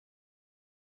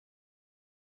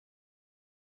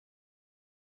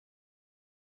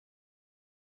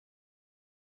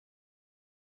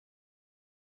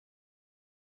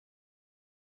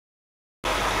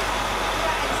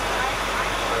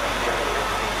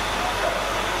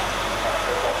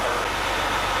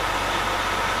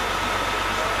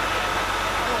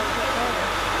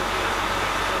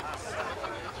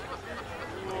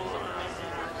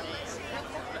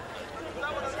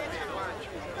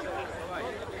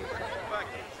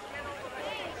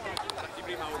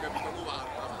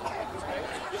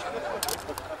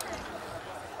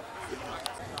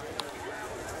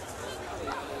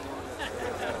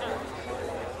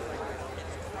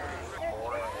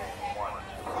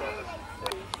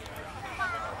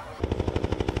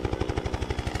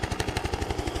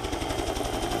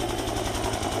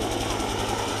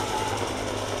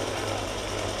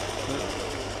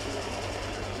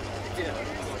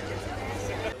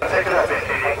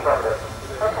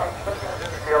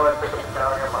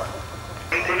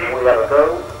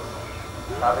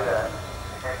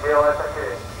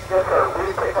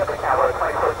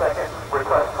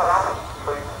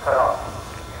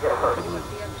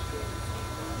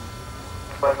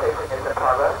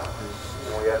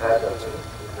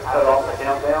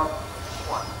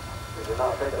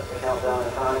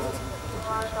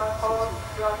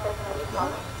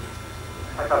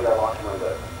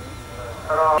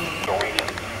region.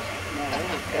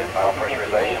 And final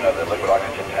pressurization of the liquid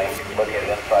oxygen tank located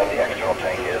inside the external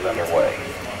tank is underway.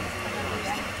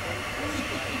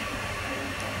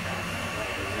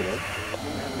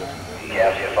 The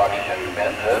gaseous oxygen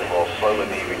vent hood will slowly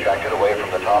be retracted away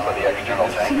from the top of the external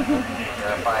tank.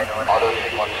 Auto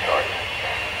sequence start.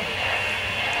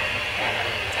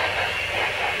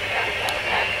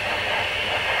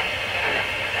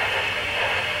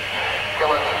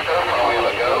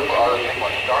 Auto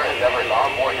sequence start as Everett's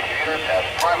onboard computers have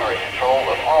primary control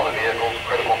of all the vehicle's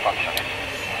critical functions.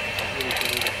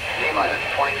 T-minus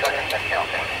 20 seconds and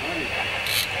counting.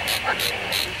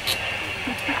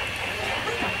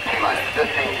 T-minus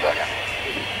 15 seconds.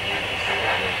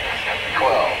 12,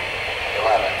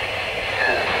 11,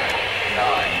 10,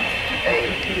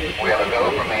 9, 8. We have a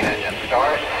go for main engine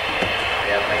start.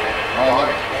 We have main engine start.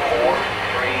 4,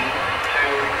 3,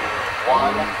 2,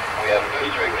 1. We have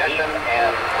booster ignition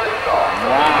and liftoff.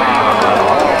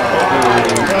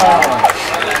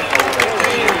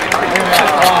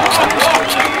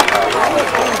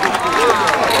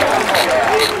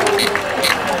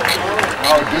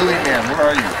 Oh, Julie, man, where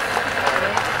are you?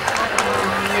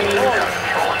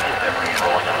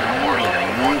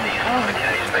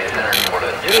 What do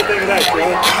you think of that,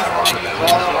 Joe?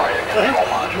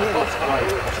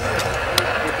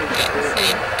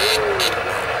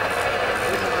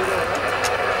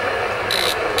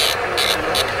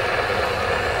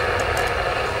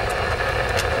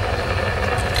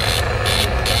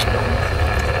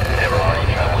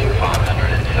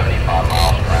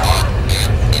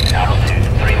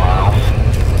 Altitude 3 miles,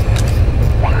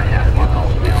 1.5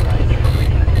 miles downrange from the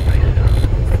Kennedy Space Center.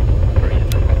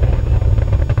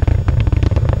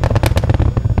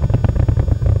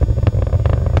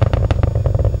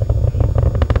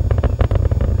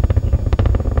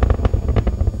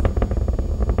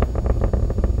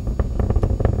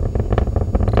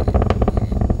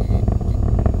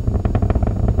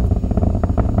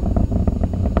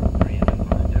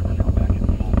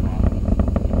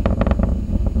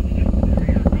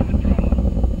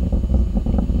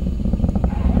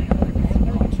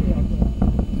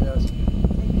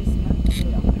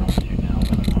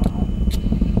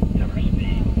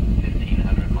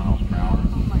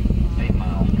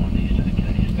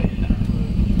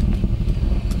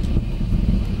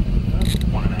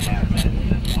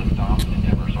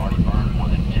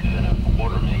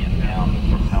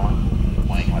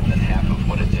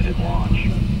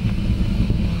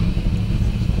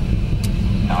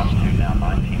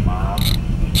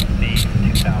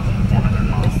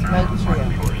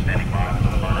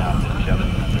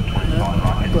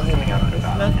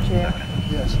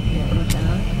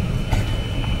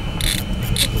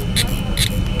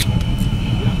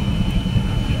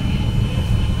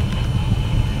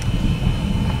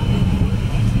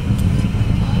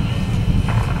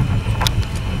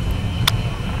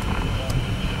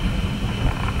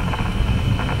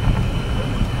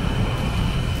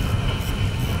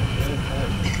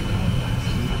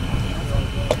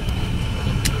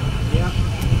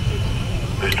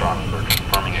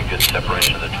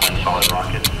 Separation of the twin solid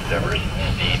rocket endeavors.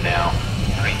 Speed now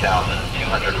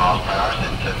 3,200 miles per hour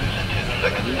since it moves into the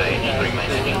second stage, 3 main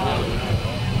engines.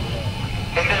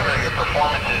 Endeavor, your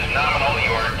performance is nominal.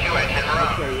 You are 2 at 10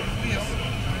 row.